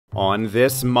On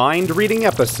this mind-reading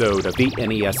episode of the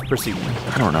NES Pursuit.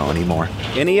 I don't know anymore.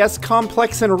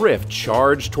 NesComplex and Riff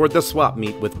charge toward the swap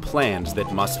meet with plans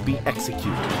that must be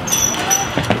executed.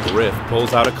 Riff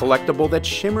pulls out a collectible that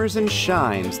shimmers and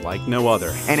shines like no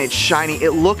other. And it's shiny,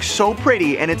 it looks so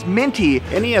pretty, and it's minty.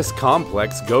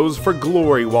 NesComplex goes for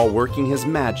glory while working his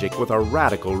magic with a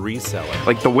radical reseller.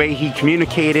 Like the way he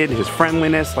communicated, his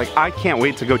friendliness, like I can't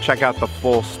wait to go check out the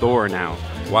full store now.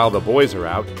 While the boys are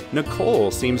out, Nicole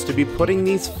seems to be putting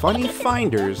these funny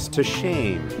finders to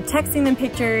shame. Texting them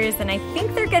pictures, and I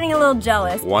think they're getting a little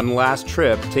jealous. One last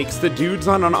trip takes the dudes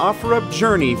on an offer-up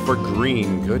journey for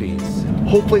green goodies.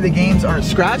 Hopefully the games aren't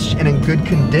scratched and in good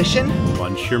condition.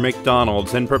 Munch your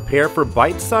McDonald's and prepare for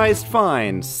bite-sized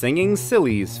finds, singing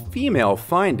sillies, female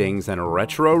findings, and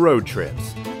retro road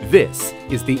trips. This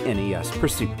is the NES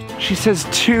Pursuit. She says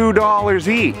 $2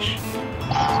 each.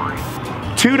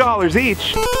 $2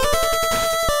 each.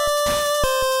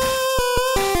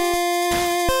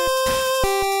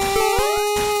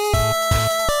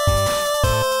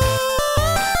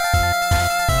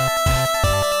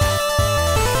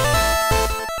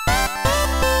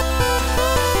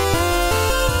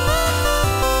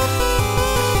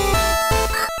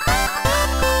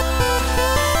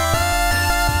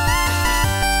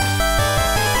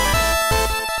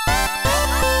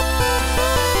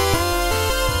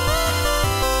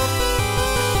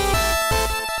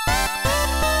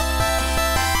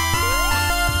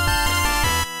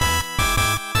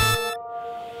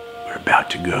 About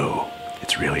to go.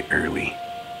 It's really early.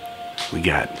 We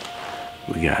got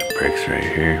Bricks right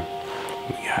here.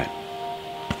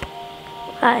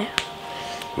 Hi.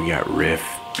 We got Riff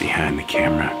behind the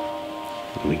camera.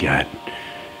 We got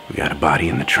a body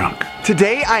in the trunk.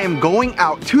 Today I am going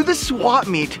out to the swap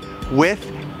meet with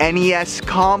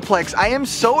NesComplex. I am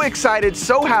so excited,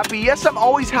 so happy. Yes, I'm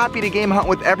always happy to game hunt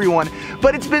with everyone,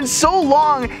 but it's been so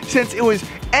long since it was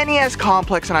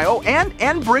NesComplex and I. Oh,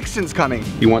 and Brixton's coming.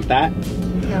 You want that?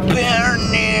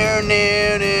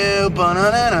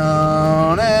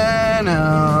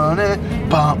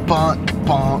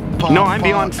 No, I'm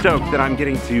beyond stoked that I'm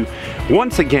getting to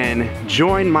once again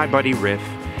join my buddy Riff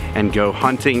and go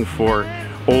hunting for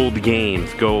old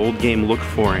games, go old game look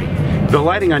foring. The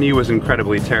lighting on you was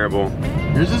incredibly terrible.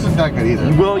 Yours isn't that good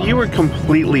either. Well, you were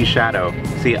completely shadow.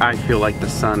 See, I feel like the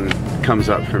sun comes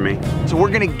up for me. So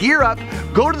we're gonna gear up,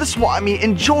 go to the swap meet,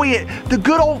 enjoy it the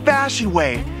good old-fashioned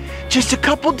way. Just a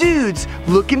couple dudes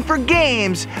looking for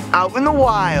games out in the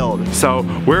wild. So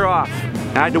we're off.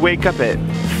 I had to wake up at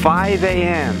 5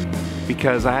 a.m.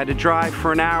 because I had to drive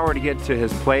for an hour to get to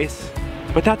his place.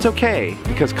 But that's okay,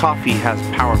 because coffee has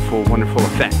powerful, wonderful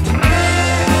effect.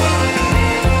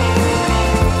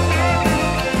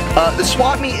 The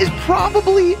swap meet is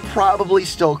probably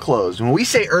still closed. When we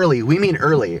say early, we mean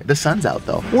early. The sun's out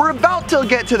though. We're about to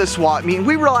get to the swap meet and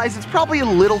we realize it's probably a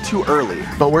little too early.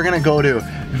 But we're gonna go to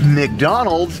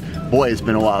McDonald's. Boy, it's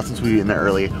been a while since we've been there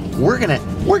early. We're gonna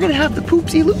have the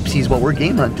poopsie loopsies while we're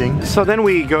game hunting. So then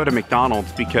we go to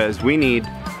McDonald's because we need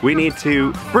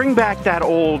to bring back that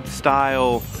old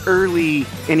style early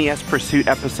NES Pursuit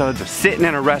episodes of sitting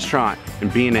in a restaurant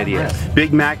and being idiots.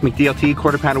 Big Mac, McDLT,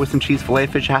 quarter pounder with some cheese, filet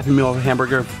fish, Happy Meal,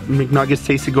 hamburger, McNuggets,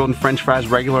 tasty golden French fries,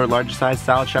 regular, large size,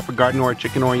 salad, Shepherd Garden, or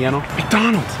chicken Oriental.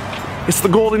 McDonald's! It's the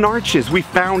Golden Arches. We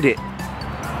found it.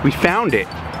 We found it.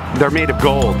 They're made of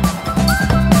gold.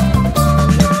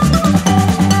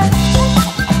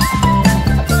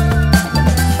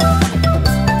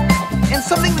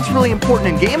 Something that's really important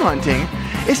in game hunting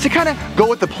is to kind of go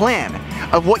with the plan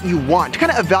of what you want, to kind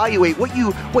of evaluate what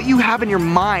you have in your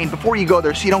mind before you go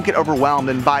there so you don't get overwhelmed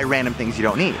and buy random things you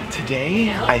don't need.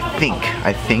 Today, I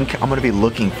think I'm gonna be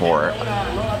looking for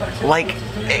like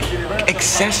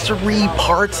accessory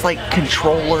parts like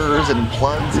controllers and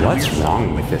plugs. What's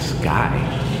wrong with this guy?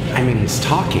 I mean, he's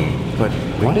talking, but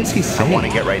what is he saying? I want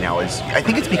to get right now is, I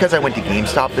think it's because I went to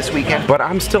GameStop this weekend. But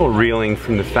I'm still reeling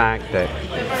from the fact that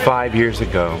 5 years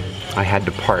ago, I had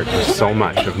to part with so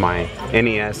much of my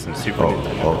NES and Super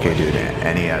Nintendo. Okay, dude,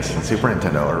 NES and Super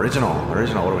Nintendo, original. What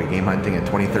are we, game hunting in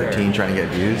 2013, trying to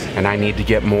get views? And I need to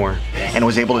get more. And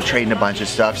was able to trade in a bunch of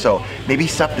stuff, so maybe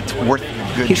stuff that's worth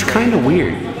good. He's kind of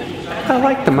weird. I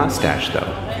like the mustache,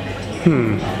 though.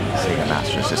 Sega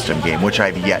Master System game, which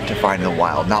I've yet to find in the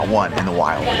wild. Not one in the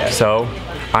wild yet. So,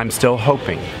 I'm still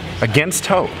hoping, against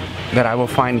hope, that I will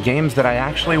find games that I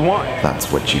actually want.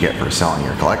 That's what you get for selling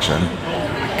your collection. Oh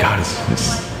my God, is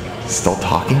still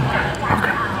talking?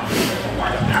 Okay.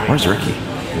 Where's Ricky?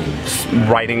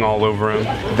 writing all over them.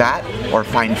 That or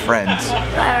find friends.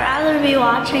 I'd rather be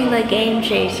watching the Game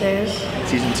Chasers.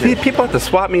 Season 2. See, people at the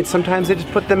swap meet, sometimes they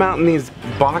just put them out in these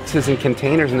boxes and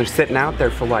containers and they're sitting out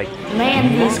there for like...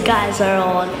 Man, these guys are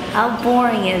old. How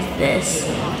boring is this?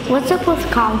 What's up with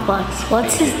Complex?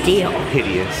 What's his deal?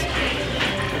 hideous.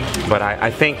 But I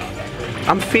think,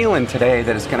 I'm feeling today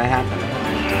that it's gonna happen.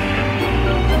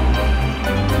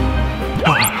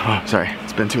 Sorry,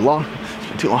 it's been too long. It's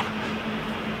been too long.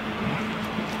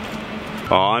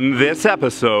 On this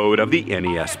episode of the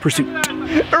NES Pursuit.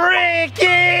 Ricky!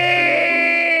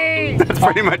 That's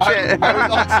pretty much it. I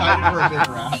was all excited for a bit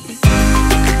around.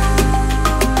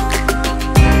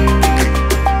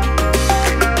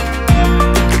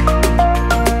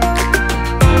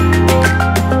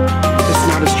 This is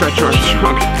not a Stretch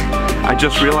Armstrong. I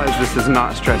just realized this is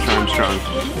not Stretch Armstrong.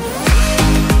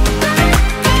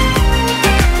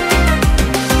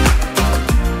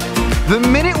 The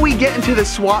minute we get into the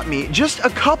swap meet, just a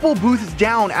couple booths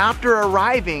down after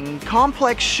arriving,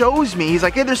 Complex shows me, he's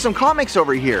like, hey, there's some comics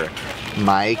over here.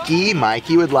 Mikey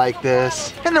would like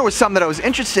this. And there was some that I was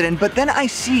interested in, but then I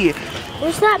see,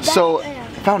 Where's that so I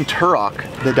found Turok,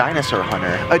 the Dinosaur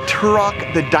Hunter. A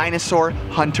Turok, the Dinosaur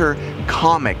Hunter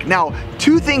comic. Now,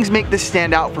 two things make this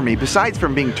stand out for me, besides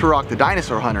from being Turok the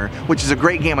Dinosaur Hunter, which is a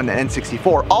great game on the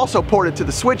N64, also ported to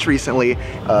the Switch recently.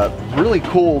 Really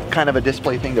cool kind of a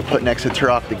display thing to put next to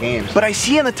Turok the games. But I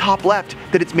see in the top left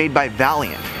that it's made by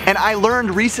Valiant. And I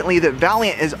learned recently that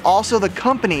Valiant is also the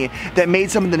company that made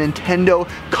some of the Nintendo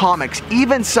comics,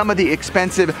 even some of the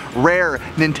expensive, rare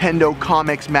Nintendo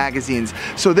comics magazines.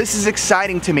 So this is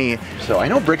exciting to me. So I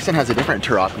know Brixton has a different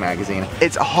Turok magazine.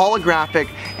 It's holographic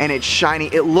and it's shiny.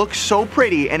 It looks so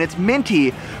pretty and it's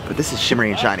minty, but this is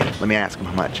shimmery and shiny. Let me ask him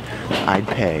how much. I'd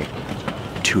pay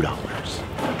 $2.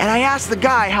 And I asked the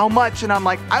guy how much, and I'm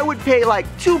like, I would pay like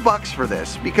 $2 for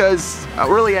this because I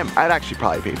really am. I'd actually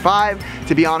probably pay $5,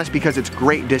 to be honest, because it's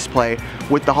great display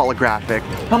with the holographic.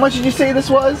 How much did you say this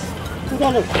was?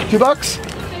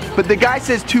 $2? But the guy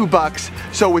says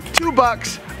 $2, so with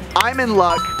 $2, I'm in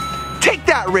luck. Take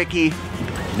that, Ricky.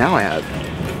 Now I have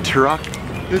Turok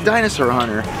the Dinosaur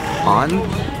Hunter on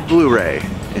Blu-ray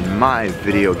in my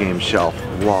video game shelf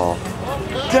wall.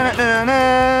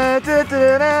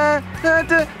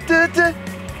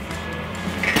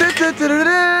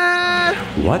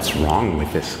 What's wrong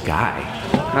with this guy?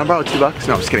 Can I borrow $2? No, I'm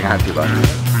just kidding, I have $2.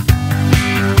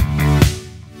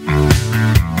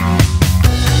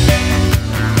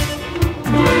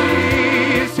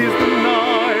 This is the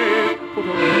night, what a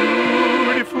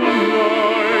beautiful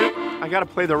night. I gotta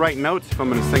play the right notes if I'm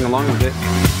gonna sing along with it.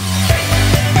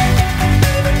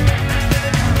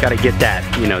 Gotta get that,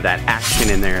 you know, that action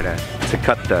in there to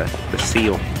cut the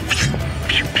seal.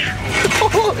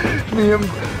 Me and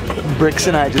Brix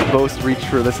and I just both reached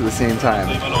for this at the same time.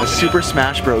 A Super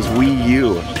Smash Bros. Wii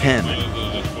U pin.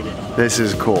 This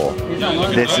is cool.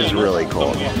 This is really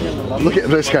cool. Look at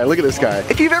this guy, look at this guy.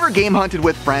 If you've ever game hunted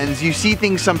with friends, you see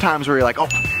things sometimes where you're like, oh,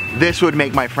 this would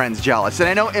make my friends jealous. And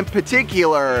I know in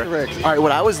particular, all right,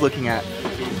 what I was looking at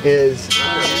is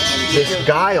this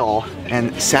Guile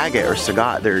and Sagat or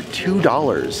Sagat. They're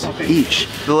 $2 each.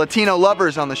 The Latino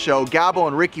lovers on the show, Gabo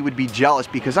and Ricky, would be jealous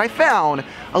because I found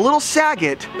a little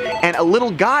Sagat and a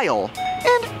little Guile,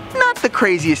 and not the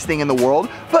craziest thing in the world,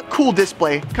 but cool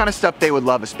display, kind of stuff they would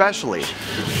love especially.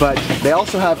 But they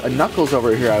also have a Knuckles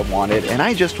over here I wanted, and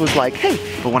I just was like, hey,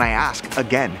 but when I ask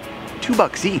again,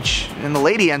 $2 each, and the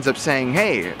lady ends up saying,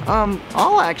 hey,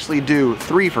 I'll actually do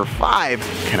 3 for $5.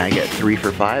 Can I get 3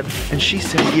 for $5? And she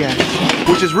said yes,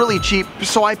 which is really cheap,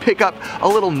 so I pick up a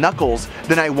little Knuckles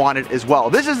that I wanted as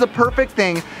well. This is the perfect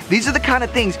thing. These are the kind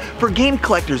of things for game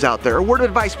collectors out there. A word of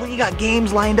advice, when you got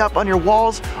games lined up on your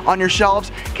walls, on your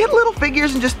shelves, get little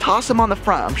figures and just toss them on the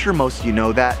front. I'm sure most of you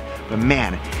know that, but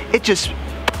man, it just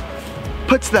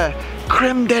puts the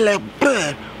creme de la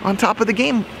bleu on top of the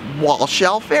game wall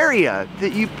shelf area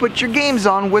that you put your games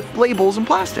on with labels and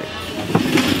plastic.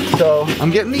 So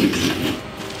I'm getting these.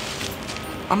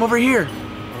 I'm over here.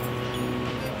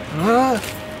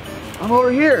 I'm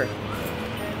over here.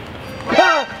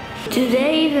 Ah! Do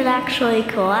they even actually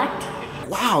collect?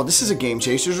 Wow, this is a Game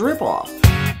Chasers ripoff.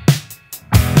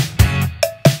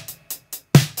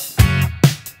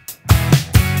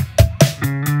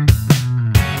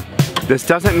 This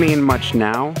doesn't mean much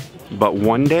now, but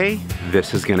one day,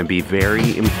 this is gonna be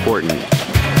very important.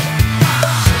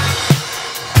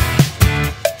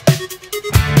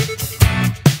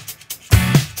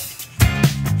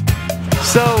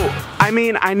 So, I mean,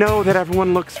 mean, I know that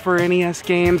everyone looks for NES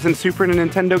games and Super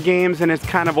Nintendo games, and it's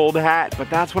kind of old hat, but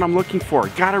that's what I'm looking for.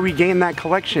 Gotta regain that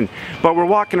collection. But we're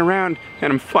walking around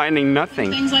and I'm finding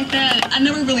nothing. Things like that. I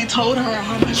never really told her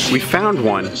how much we found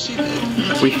one.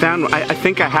 I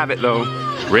think I have it though.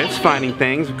 Riff's finding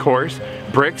things, of course.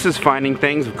 Bricks is finding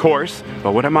things, of course.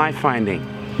 But what am I finding?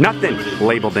 Nothing.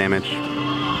 Label damage.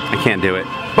 I can't do it.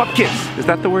 Bupkiss. Is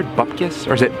that the word bupkiss?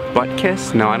 Or is it butt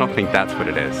kiss? No, I don't think that's what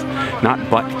it is. Not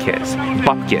butt kiss.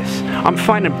 Bupkiss. I'm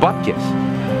finding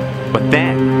bupkiss. But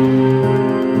then,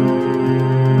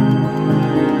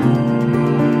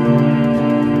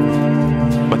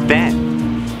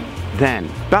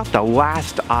 about the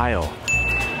last aisle.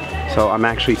 So I'm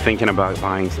actually thinking about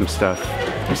buying some stuff.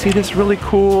 I see this really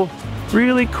cool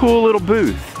little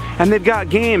booth. And they've got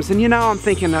games, and you know, I'm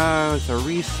thinking, oh, it's a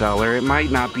reseller. It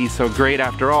might not be so great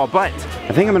after all, but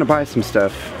I think I'm gonna buy some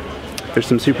stuff. There's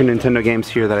some Super Nintendo games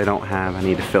here that I don't have. I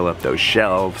need to fill up those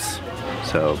shelves.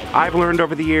 So I've learned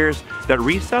over the years that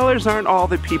resellers aren't all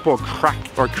that people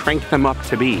crank them up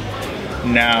to be.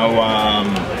 Now,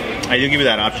 I do give you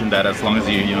that option that as long as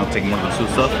you know, take more than two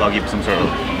stuff, I'll give you some sort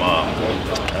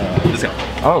of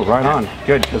discount. Oh, right on.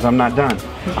 Good, because I'm not done.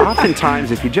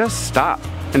 Oftentimes, if you just stop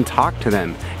and talk to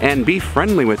them and be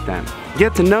friendly with them,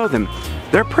 get to know them,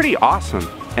 they're pretty awesome.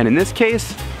 And in this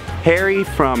case, Harry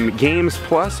from Games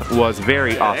Plus was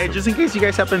very awesome. Hey, just in case you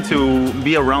guys happen to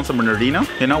be around San Bernardino,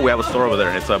 you know, we have a store over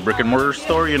there. It's a brick and mortar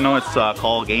store, you know, it's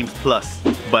called Games Plus.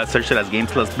 But search it as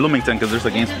Games Plus Bloomington, because there's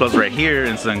a Games Plus right here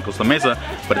in San Costa Mesa,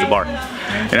 but it's a bar.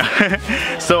 You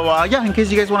know? So yeah, in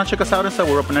case you guys want to check us out and stuff,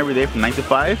 we're open every day from 9 to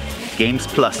 5. Games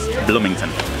Plus Bloomington.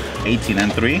 18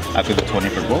 and 3, after the 20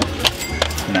 for both.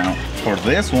 Now, for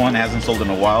this one, it hasn't sold in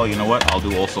a while. You know what? I'll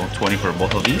do also 20 for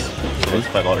both of these. So it's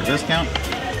 $5 discount.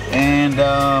 And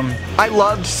I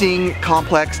loved seeing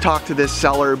Complex talk to this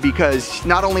seller because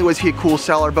not only was he a cool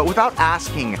seller, but without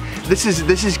asking, this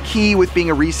is key with being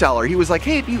a reseller. He was like,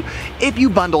 hey, if you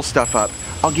bundle stuff up,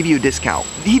 I'll give you a discount.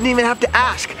 He didn't even have to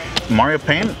ask. Mario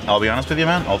Paint, I'll be honest with you,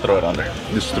 man, I'll throw it on there.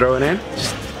 Just throw it in?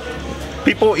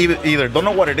 People either don't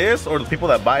know what it is, or the people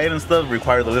that buy it and stuff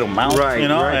require the little mount, you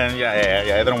know, and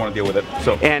yeah, they don't want to deal with it.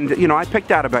 So, and you know, I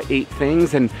picked out about 8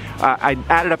 things, and I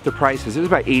added up the prices. It was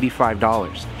about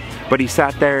 $85. But he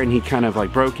sat there and he kind of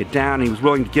like broke it down. He was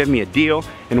willing to give me a deal.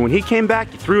 And when he came back,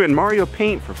 he threw in Mario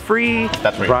Paint for free.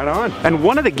 That's right. Right on. And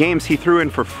one of the games he threw in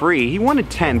for free, he wanted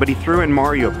 10, but he threw in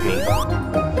Mario Paint.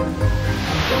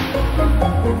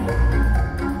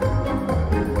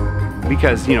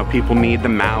 Because, you know, people need the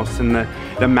mouse and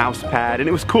the mouse pad. And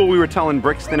it was cool. We were telling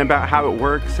Brixton about how it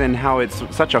works and how it's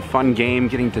such a fun game,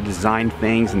 getting to design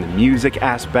things and the music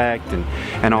aspect,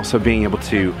 and also being able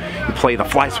to play the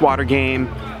fly swatter game.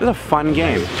 It was a fun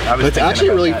game. It's actually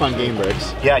a really fun game,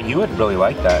 Bricks. Yeah, you would really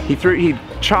like that. He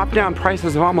chopped down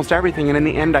prices of almost everything, and in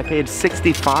the end I paid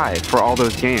 $65 for all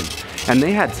those games. And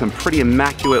they had some pretty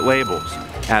immaculate labels,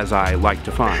 as I like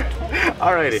to find.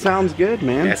 Alrighty. Sounds good,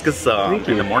 man. Yeah, it's because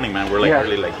in the morning, man, we're like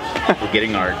early, like we're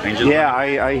getting our engines. Yeah,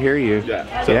 I hear you.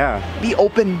 Yeah. So. Yeah. Be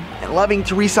open and loving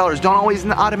to resellers. Don't always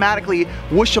automatically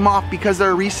whoosh them off because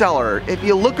they're a reseller. If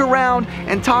you look around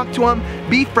and talk to them,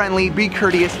 be friendly, be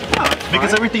courteous.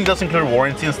 Because everything does include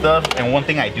warranty and stuff. And one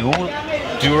thing I do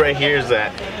right here is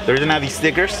that the reason I have these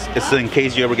stickers is so in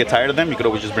case you ever get tired of them, you could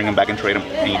always just bring them back and trade them.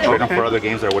 And you trade them for other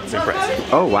games that are worth the same price.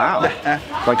 Oh wow.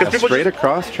 Like a straight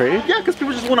across trade? Yeah, because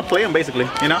people just want to play them basically,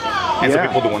 you know? And some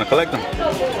people do want to collect them.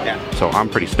 Yeah. So I'm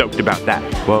pretty stoked about that.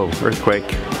 Whoa, earthquake.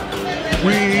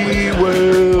 We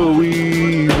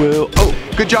will. Oh,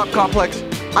 good job, Complex.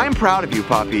 I'm proud of you,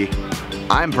 Poppy.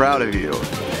 I'm proud of you.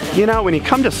 You know, when you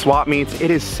come to swap meets,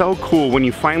 it is so cool when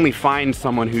you finally find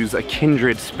someone who's a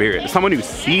kindred spirit, someone who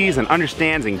sees and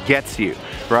understands and gets you,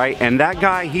 right? And that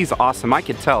guy, he's awesome. I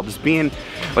could tell, just being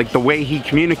like the way he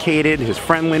communicated, his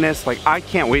friendliness, like I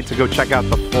can't wait to go check out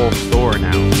the full store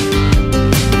now.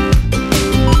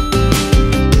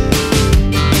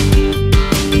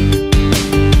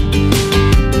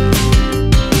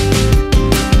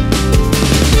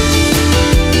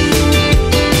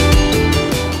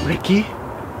 Ricky?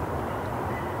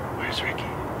 Where's Ricky?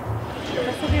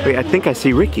 Wait, I think I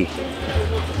see Ricky.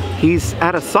 He's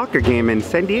at a soccer game in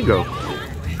San Diego.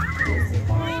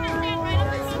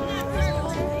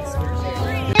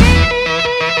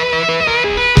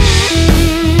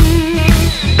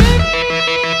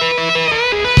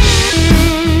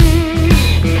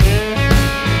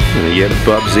 Gonna get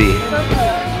Bubsy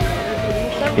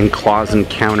in claws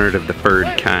encountered of the bird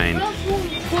kind.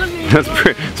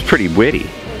 That's pretty witty.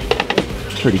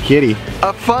 Pretty kitty.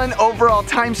 A fun overall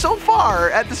time so far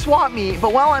at the swap meet,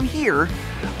 but while I'm here,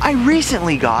 I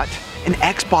recently got an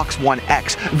Xbox One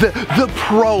X, the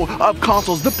pro of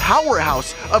consoles, the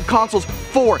powerhouse of consoles,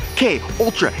 4K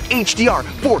Ultra HDR,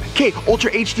 4K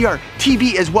Ultra HDR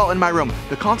TV as well in my room.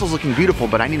 The console's looking beautiful,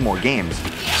 but I need more games.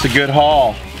 It's a good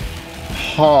haul.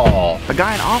 A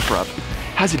guy in OfferUp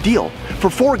has a deal for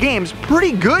 4 games,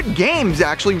 pretty good games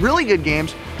actually, really good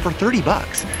games for 30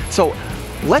 bucks. So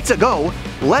let's go,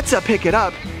 let's pick it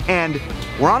up, and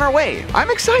we're on our way.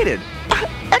 I'm excited.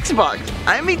 Xbox,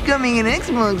 I'm becoming an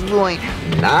Xbox boy.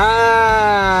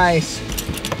 Nice.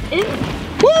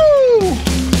 Woo!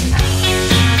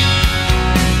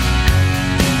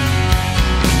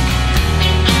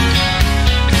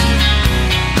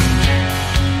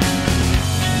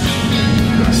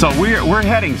 So we're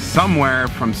heading somewhere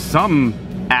from some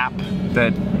app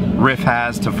that Riff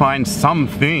has to find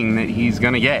something that he's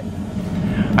gonna get.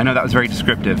 I know that was very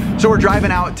descriptive. So we're driving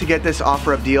out to get this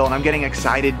OfferUp deal, and I'm getting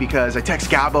excited because I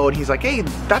text Gabo and he's like, hey,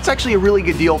 that's actually a really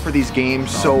good deal for these games.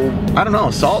 So I don't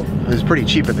know, salt is pretty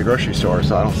cheap at the grocery store,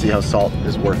 so I don't see how salt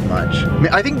is worth much. I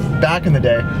mean, I think back in the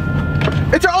day,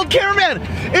 it's our old cameraman!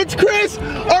 It's Chris,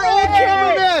 our old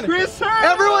cameraman! Chris,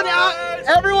 everyone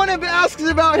asks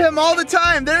about him all the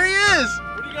time. There he is!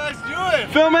 What are you guys doing?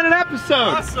 Filming an episode.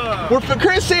 Awesome. We're for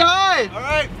Chris, say hi! All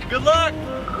right, good luck.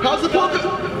 How's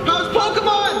Pokemon?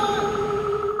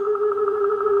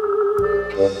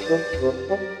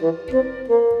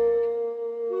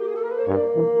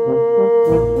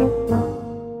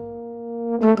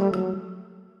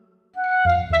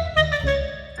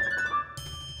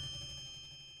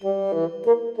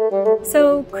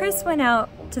 So Chris went out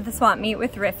to the swap meet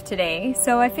with Riff today,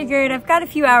 so I figured I've got a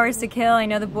few hours to kill. I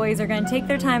know the boys are going to take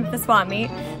their time at the swap meet,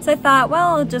 so I thought,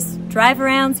 well, I'll just drive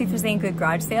around, see if there's any good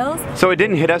garage sales. So it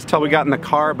didn't hit us till we got in the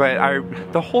car, but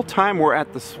the whole time we're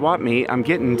at the swap meet, I'm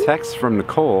getting texts from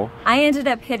Nicole. I ended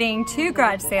up hitting 2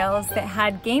 garage sales that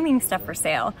had gaming stuff for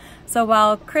sale. So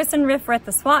while Chris and Riff were at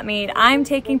the swap meet, I'm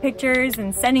taking pictures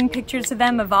and sending pictures to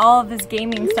them of all of this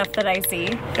gaming stuff that I see.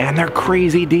 And they're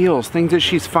crazy deals, things that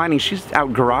she's finding. She's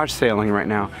out garage sailing right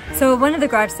now. So one of the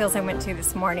garage sales I went to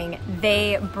this morning,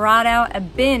 they brought out a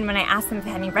bin when I asked them if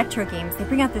they had any retro games. They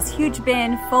bring out this huge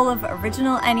bin full of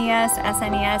original NES,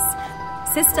 SNES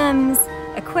systems,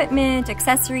 equipment,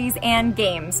 accessories, and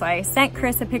games. So I sent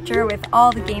Chris a picture with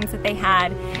all the games that they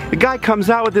had. The guy comes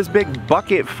out with this big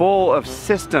bucket full of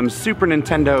systems, Super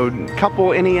Nintendo,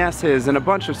 couple NESs, and a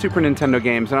bunch of Super Nintendo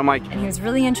games, and I'm like... And he was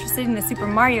really interested in the Super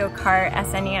Mario Kart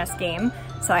SNES game,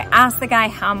 so I asked the guy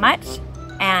how much,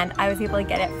 and I was able to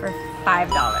get it for $5.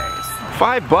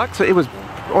 $5? It was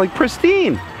like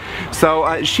pristine.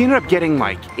 So she ended up getting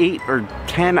like 8 or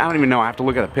 10, I don't even know, I have to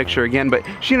look at the picture again, but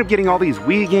she ended up getting all these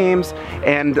Wii games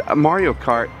and Mario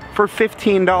Kart for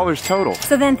 $15 total.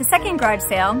 So then at the second garage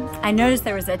sale, I noticed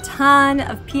there was a ton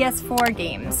of PS4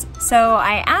 games. So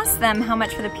I asked them how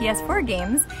much for the PS4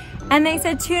 games, and they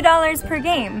said $2 per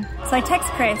game. So I text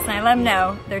Chris and I let him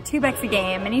know they're $2 a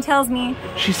game, and he tells me...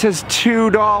 She says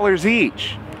 $2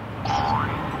 each.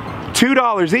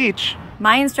 $2 each?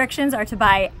 My instructions are to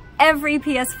buy every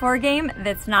PS4 game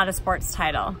that's not a sports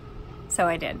title. So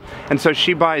I did. And so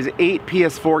she buys 8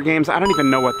 PS4 games, I don't even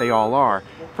know what they all are,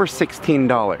 for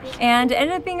 $16. And it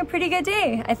ended up being a pretty good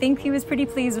day. I think he was pretty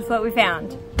pleased with what we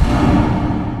found. This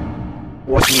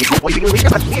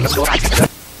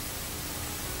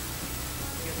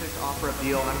OfferUp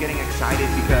deal, and I'm getting excited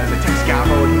because I text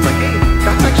Gabo and he's like, hey,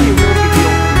 that's actually a really good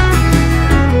deal.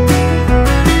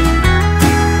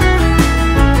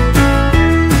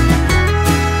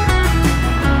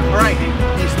 Alright,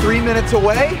 he's 3 minutes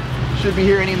away. Should be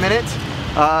here any minute.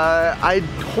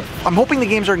 I'm hoping the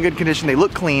games are in good condition. They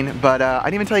look clean, but I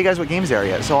didn't even tell you guys what games they are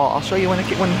yet, so I'll show you when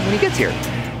he gets here.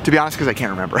 To be honest, because I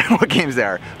can't remember what games they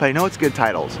are, but I know it's good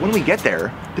titles. When we get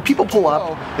there, the people pull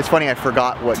up. It's funny, I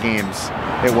forgot what games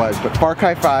it was, but Far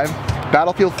Cry 5,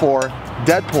 Battlefield 4,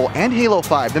 Deadpool, and Halo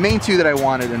 5. The main 2 that I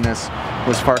wanted in this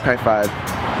was Far Cry 5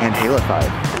 and Halo 5.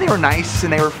 And they were nice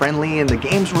and they were friendly and the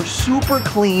games were super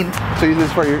clean. So you did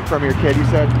this from your kid, you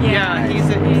said? Yeah, nice. he's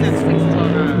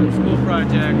in school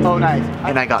project. Oh, nice.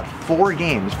 And I got 4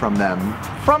 games from them,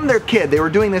 from their kid. They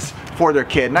were doing this for their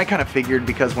kid, and I kind of figured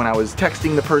because when I was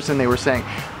texting the person, they were saying,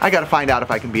 I gotta find out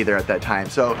if I can be there at that time.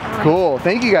 So, cool.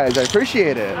 Thank you guys, I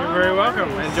appreciate it. You're very welcome.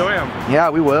 Enjoy them. Yeah,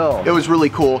 we will. It was really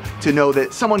cool to know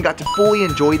that someone got to fully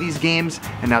enjoy these games,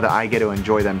 and now that I get to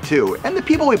enjoy them too. And the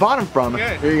people we bought them from.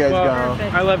 Good. Here you guys go.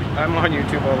 I'm on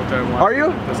YouTube all the time. Are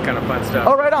you? This kind of fun stuff.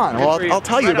 Oh, right on. Well, I'll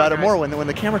tell you about it more when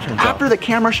the camera turns off. After After the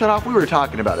camera shut off, we were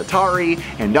talking about Atari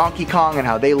and Donkey Kong and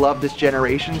how they love this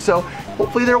generation. So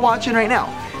hopefully they're watching right now.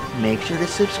 Make sure to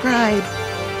subscribe.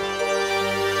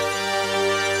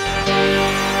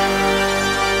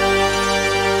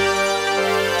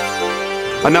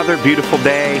 Another beautiful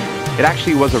day. It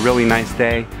actually was a really nice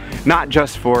day. Not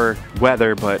just for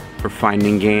weather, but for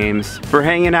finding games, for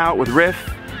hanging out with Riff,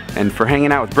 and for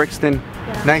hanging out with Brixton.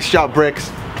 Nice job,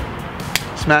 Brix.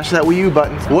 Smash that Wii U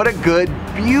button. What a good,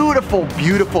 beautiful,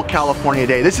 beautiful California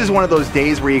day. This is one of those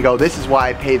days where you go, this is why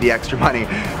I pay the extra money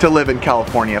to live in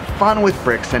California. Fun with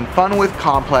Brixton, fun with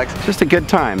Complex. Just a good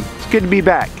time. It's good to be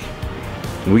back.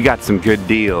 We got some good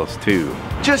deals too.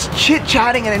 Just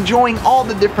chit-chatting and enjoying all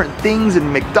the different things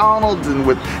in McDonald's and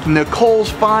with Nicole's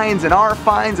finds and our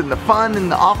finds and the fun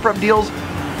and the off-road deals.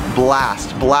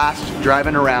 Blast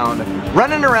driving around,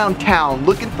 running around town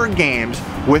looking for games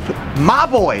with my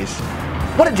boys.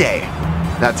 What a day.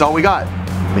 That's all we got.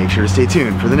 Make sure to stay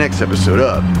tuned for the next episode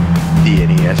of The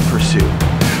NES Pursuit.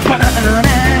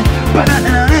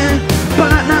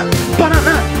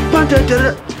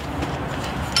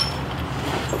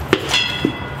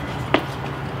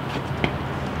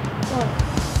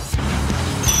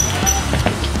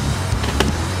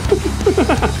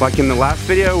 Like in the last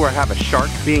video where I have a shark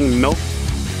being milked,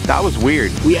 that was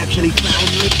weird. We actually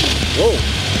found Ricky. Whoa.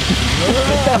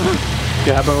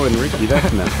 Gabbo and Ricky,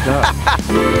 that's messed up.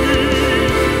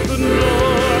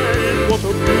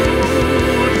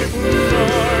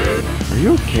 Are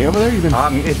you okay over there? You've been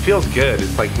It feels good.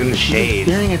 It's like in the shade.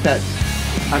 staring at that.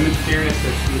 I've been staring at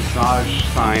this massage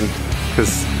sign.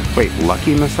 Cause wait,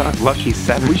 Lucky Massage? Lucky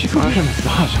 7? We should go get a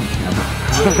massage on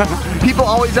camera. People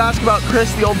always ask about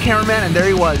Chris, the old cameraman, and there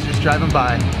he was, just driving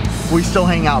by. We still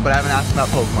hang out, but I haven't asked about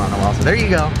Pokemon in a while, so there you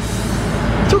go.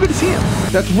 So good to see him.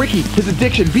 That's Ricky, his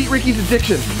addiction. Beat Ricky's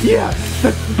addiction. Yeah,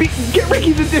 get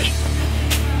Ricky's addiction.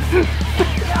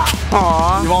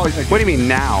 Aww. You've always had what do you mean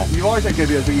now? You've always had good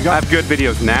videos, but you I got have good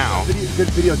videos now. good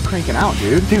videos cranking out,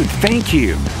 dude. Dude, thank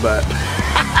you. But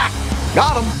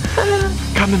got him.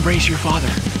 Come embrace your father.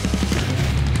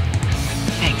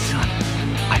 Thanks, son.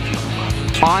 I feel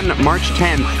loved. On March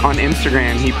 10th on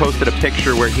Instagram, he posted a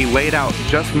picture where he laid out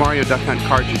just Mario Duck Hunt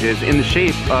cartridges in the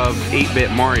shape of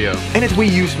 8-bit Mario. And it's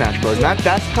Wii U Smash Bros. And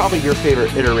that's probably your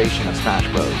favorite iteration of Smash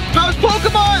Bros. How's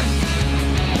Pokemon?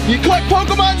 You collect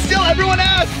Pokemon still? Everyone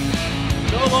asks.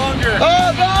 No longer.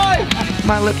 Oh, bye!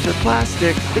 My lips are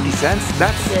plastic. 50 cents.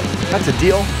 That's a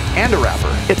deal. And a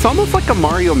wrapper. It's almost like a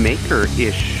Mario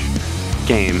Maker-ish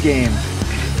game.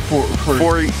 For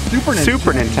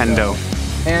Super Nintendo.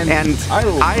 And I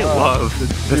love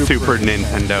the Super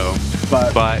Nintendo.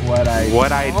 But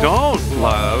what I don't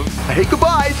love... Hey,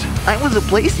 goodbyes! I was a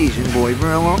PlayStation boy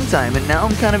for a long time, and now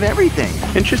I'm kind of everything.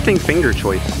 Interesting finger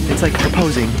choice. It's like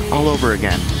proposing all over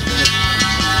again.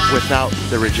 Without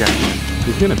the rejection.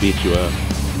 He's gonna beat you up.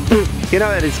 You know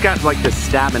that it's got like this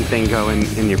stabbing thing going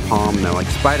in your palm though. Like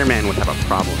Spider-Man would have a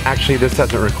problem. Actually, this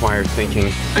doesn't require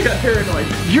thinking. I got paranoid.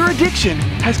 Your addiction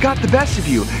has got the best of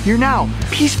you. You're now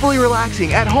peacefully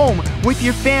relaxing at home with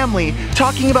your family,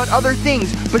 talking about other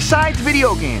things besides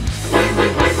video games.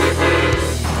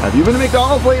 Have you been to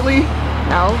McDonald's lately?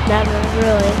 No, never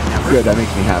really. Good, that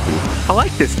makes me happy. I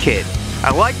like this kid.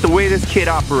 I like the way this kid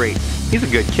operates. He's a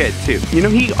good kid too. You know,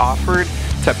 he offered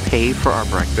to pay for our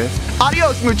breakfast.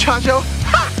 Adios, muchacho.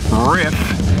 Ha! Riff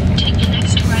Take the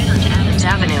next right onto Adams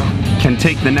Avenue. can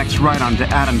take the next right onto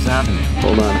Adams Avenue.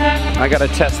 Hold on, I gotta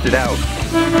test it out.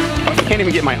 I can't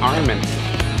even get my arm in.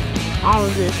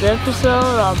 On this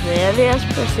episode of the NES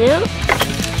Pursuit.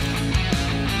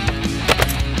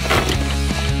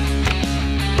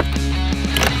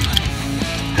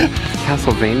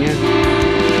 Castlevania?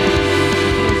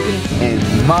 In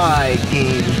my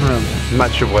games room.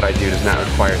 Much of what I do does not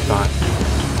require thought.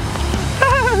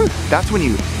 That's when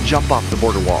you jump off the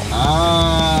border wall.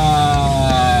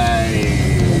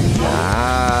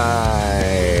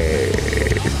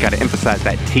 Gotta emphasize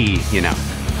that T, you know.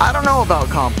 I don't know about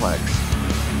Complex.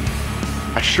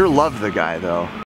 I sure love the guy though.